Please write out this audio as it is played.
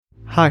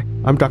Hi,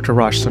 I'm Dr.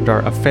 Raj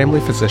Sundar, a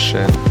family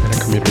physician and a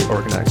community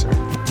organizer.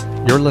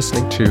 You're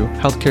listening to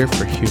Healthcare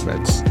for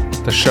Humans,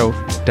 the show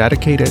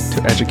dedicated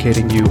to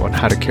educating you on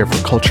how to care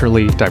for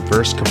culturally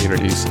diverse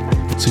communities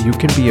so you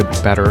can be a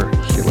better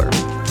healer.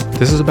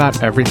 This is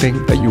about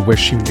everything that you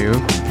wish you knew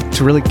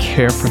to really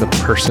care for the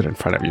person in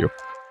front of you,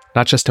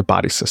 not just a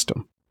body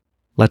system.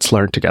 Let's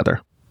learn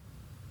together.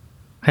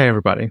 Hey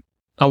everybody,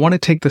 I want to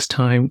take this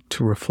time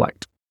to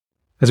reflect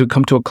as we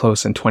come to a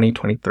close in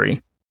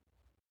 2023.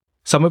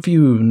 Some of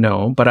you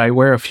know, but I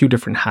wear a few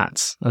different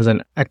hats as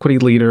an equity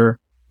leader,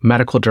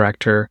 medical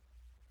director,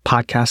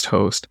 podcast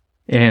host,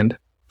 and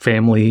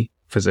family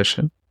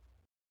physician.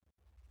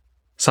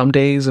 Some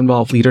days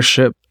involve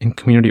leadership and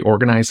community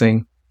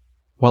organizing,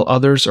 while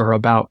others are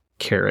about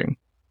caring.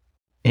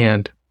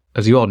 And,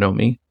 as you all know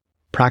me,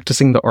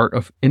 practicing the art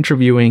of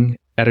interviewing,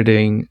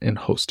 editing, and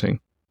hosting.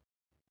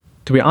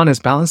 To be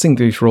honest, balancing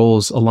these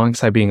roles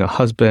alongside being a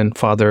husband,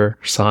 father,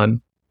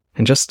 son,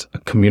 and just a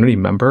community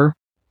member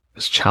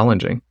is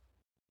challenging.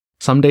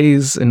 Some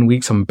days and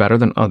weeks I'm better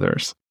than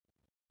others.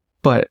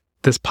 But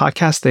this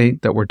podcast thing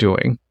that we're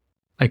doing,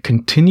 I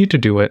continue to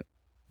do it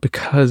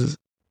because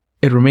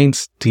it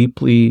remains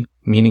deeply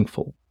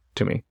meaningful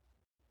to me.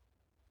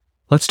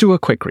 Let's do a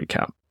quick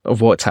recap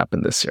of what's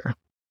happened this year.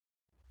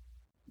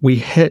 We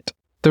hit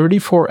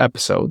 34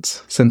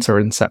 episodes since our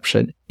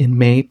inception in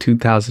May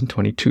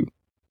 2022.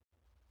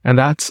 And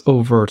that's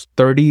over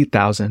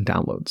 30,000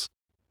 downloads.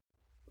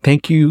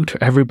 Thank you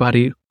to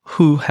everybody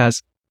who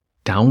has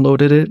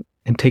downloaded it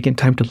and taken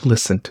time to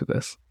listen to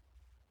this.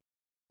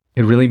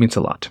 It really means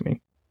a lot to me.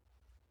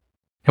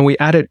 And we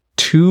added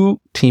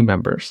 2 team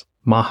members,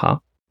 Maha,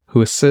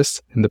 who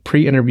assists in the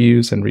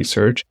pre-interviews and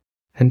research,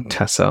 and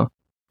Tessa,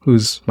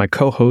 who's my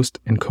co-host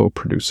and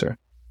co-producer.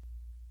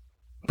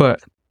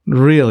 But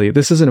really,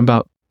 this isn't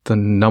about the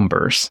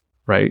numbers,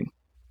 right?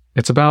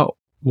 It's about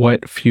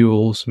what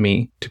fuels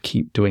me to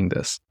keep doing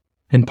this.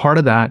 And part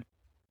of that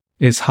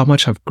is how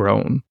much I've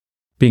grown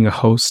being a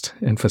host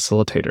and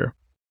facilitator.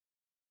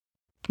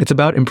 It's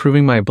about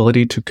improving my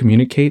ability to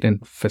communicate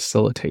and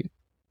facilitate,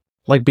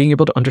 like being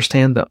able to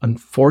understand the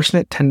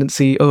unfortunate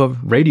tendency of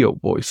radio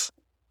voice.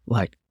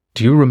 Like,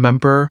 do you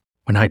remember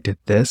when I did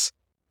this?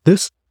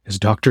 This is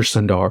Dr.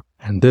 Sundar,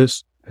 and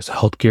this is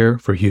Healthcare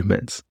for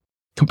Humans.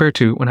 Compared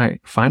to when I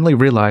finally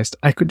realized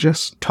I could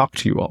just talk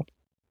to you all,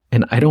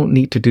 and I don't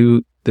need to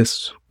do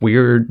this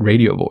weird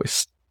radio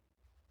voice.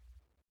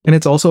 And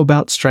it's also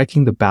about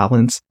striking the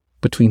balance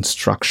between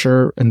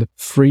structure and the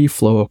free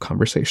flow of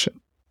conversation.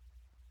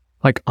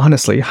 Like,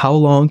 honestly, how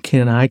long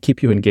can I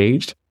keep you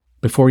engaged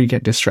before you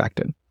get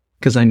distracted?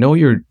 Because I know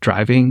you're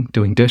driving,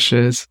 doing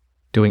dishes,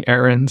 doing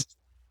errands.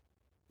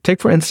 Take,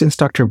 for instance,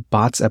 Dr.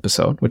 Bhatt's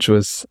episode, which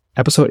was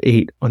episode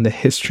 8 on the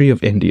history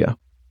of India.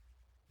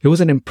 It was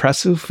an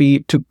impressive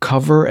feat to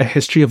cover a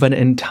history of an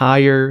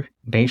entire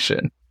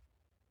nation.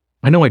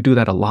 I know I do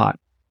that a lot,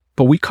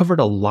 but we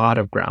covered a lot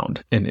of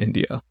ground in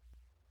India.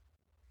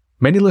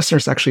 Many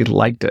listeners actually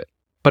liked it,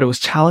 but it was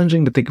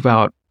challenging to think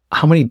about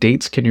how many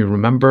dates can you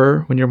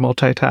remember when you're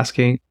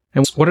multitasking,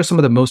 and what are some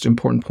of the most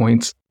important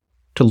points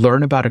to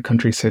learn about a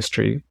country's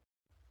history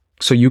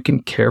so you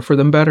can care for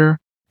them better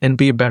and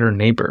be a better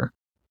neighbor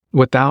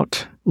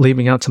without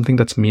leaving out something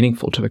that's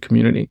meaningful to the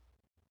community.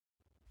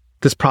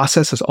 This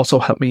process has also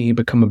helped me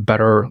become a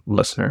better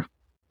listener,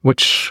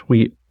 which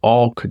we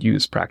all could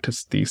use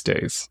practice these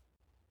days.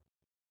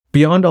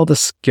 Beyond all the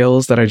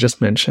skills that I just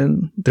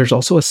mentioned, there's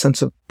also a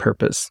sense of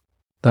purpose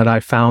that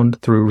I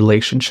found through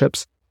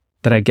relationships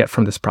that I get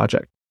from this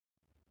project.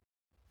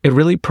 It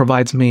really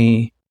provides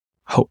me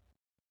hope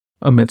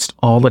amidst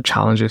all the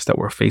challenges that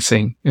we're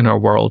facing in our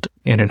world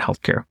and in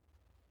healthcare.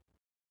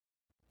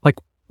 Like,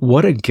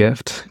 what a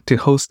gift to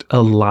host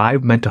a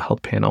live mental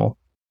health panel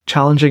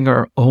challenging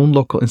our own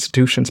local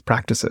institutions'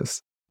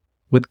 practices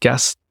with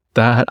guests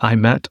that I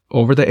met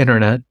over the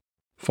internet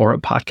for a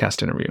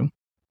podcast interview.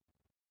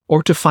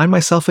 Or to find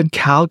myself in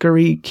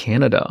Calgary,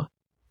 Canada,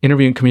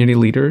 interviewing community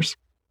leaders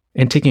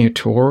and taking a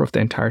tour of the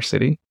entire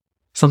city.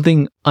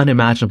 Something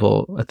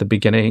unimaginable at the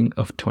beginning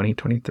of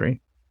 2023.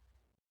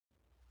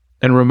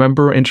 And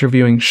remember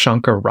interviewing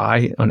Shankar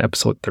Rai on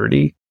episode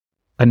 30,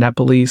 a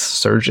Nepalese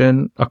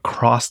surgeon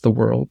across the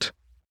world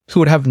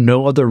who would have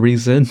no other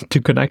reason to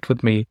connect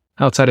with me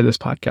outside of this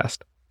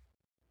podcast.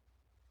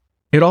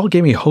 It all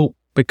gave me hope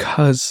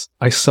because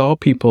I saw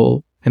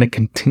people, and I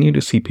continue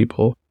to see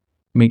people,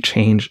 make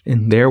change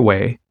in their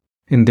way,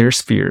 in their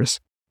spheres,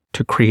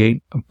 to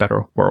create a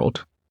better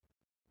world.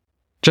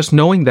 Just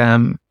knowing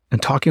them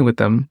and talking with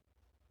them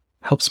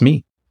helps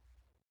me.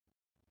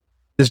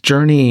 This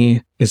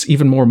journey is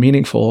even more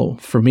meaningful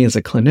for me as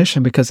a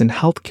clinician because in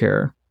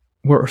healthcare,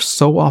 we're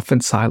so often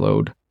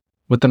siloed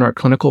within our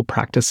clinical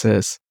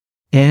practices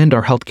and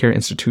our healthcare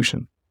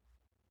institution.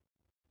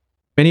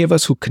 Many of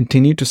us who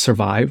continue to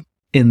survive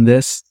in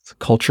this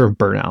culture of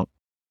burnout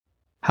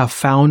have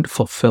found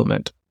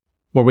fulfillment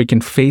where we can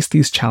face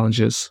these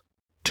challenges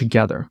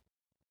together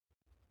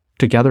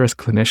as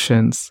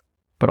clinicians,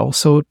 but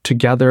also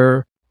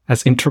together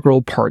as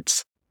integral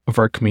parts of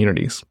our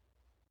communities.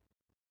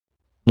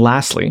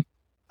 Lastly,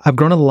 I've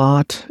grown a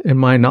lot in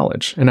my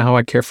knowledge and how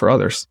I care for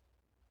others.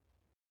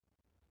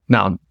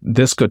 Now,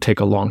 this could take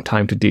a long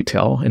time to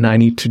detail, and I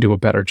need to do a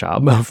better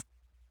job of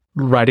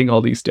writing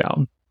all these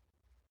down.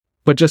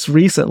 But just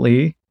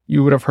recently,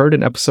 you would have heard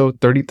in episode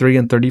 33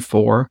 and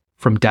 34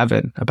 from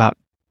Devin about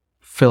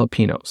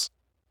Filipinos.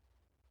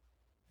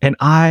 And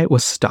I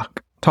was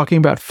stuck talking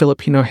about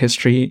Filipino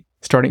history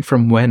starting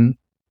from when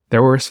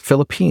there were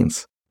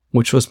Philippines,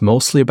 which was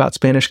mostly about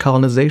Spanish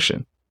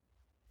colonization.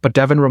 But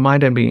Devin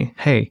reminded me,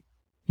 hey,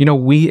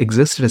 we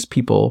existed as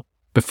people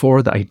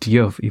before the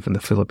idea of even the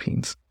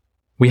Philippines.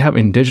 We have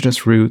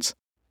indigenous roots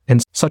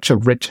and such a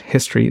rich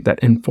history that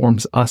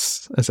informs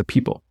us as a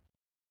people.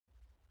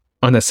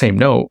 On the same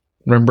note,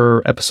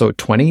 remember episode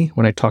 20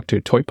 when I talked to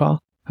Toipa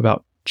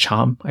about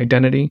Cham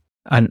identity,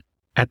 an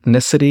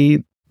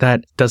ethnicity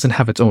that doesn't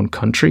have its own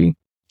country?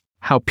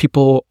 How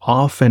people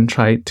often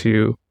try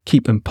to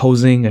keep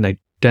imposing an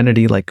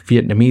identity like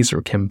Vietnamese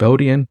or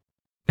Cambodian.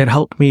 It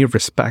helped me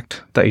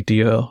respect the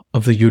idea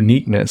of the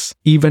uniqueness,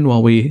 even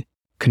while we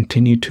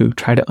continue to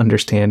try to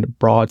understand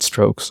broad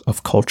strokes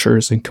of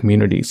cultures and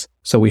communities,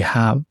 so we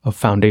have a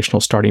foundational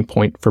starting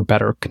point for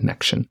better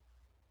connection.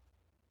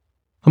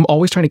 I'm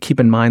always trying to keep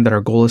in mind that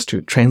our goal is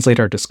to translate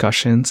our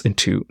discussions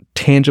into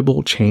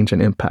tangible change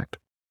and impact.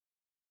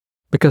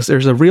 Because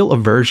there's a real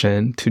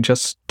aversion to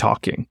just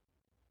talking.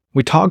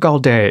 We talk all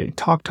day,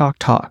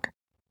 talk.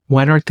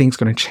 When are things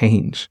going to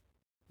change?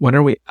 When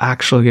are we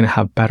actually going to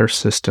have better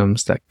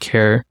systems that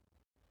care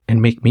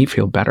and make me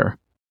feel better?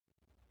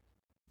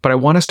 But I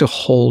want us to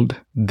hold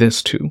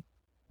this too.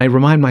 I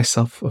remind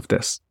myself of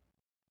this.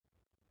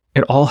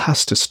 It all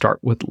has to start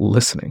with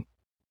listening,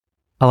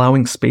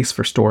 allowing space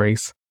for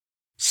stories,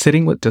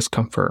 sitting with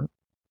discomfort,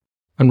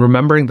 and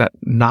remembering that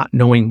not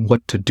knowing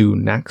what to do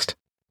next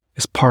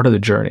is part of the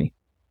journey.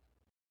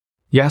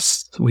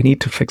 Yes, we need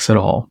to fix it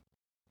all,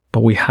 but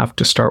we have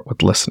to start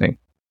with listening.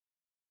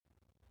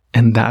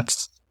 And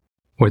that's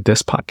where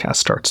this podcast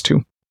starts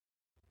too.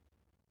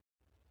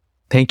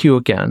 Thank you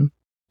again.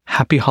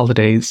 Happy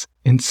holidays,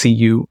 and see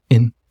you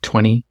in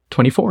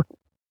 2024.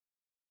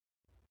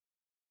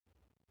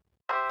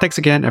 Thanks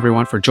again,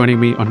 everyone, for joining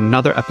me on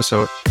another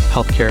episode of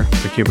Healthcare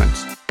for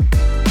Humans.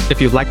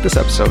 If you liked this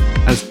episode,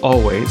 as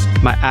always,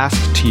 my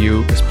ask to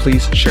you is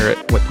please share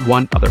it with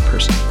one other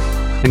person,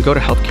 and go to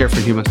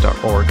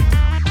healthcareforhumans.org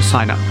to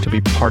sign up to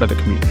be part of the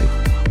community.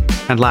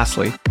 And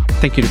lastly,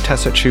 thank you to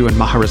Tessa Chu and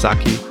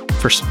Maharazaki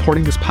for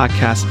supporting this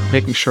podcast,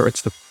 making sure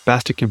it's the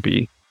best it can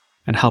be,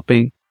 and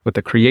helping with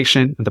the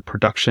creation and the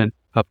production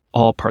of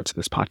all parts of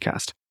this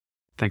podcast.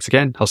 Thanks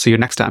again. I'll see you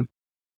next time.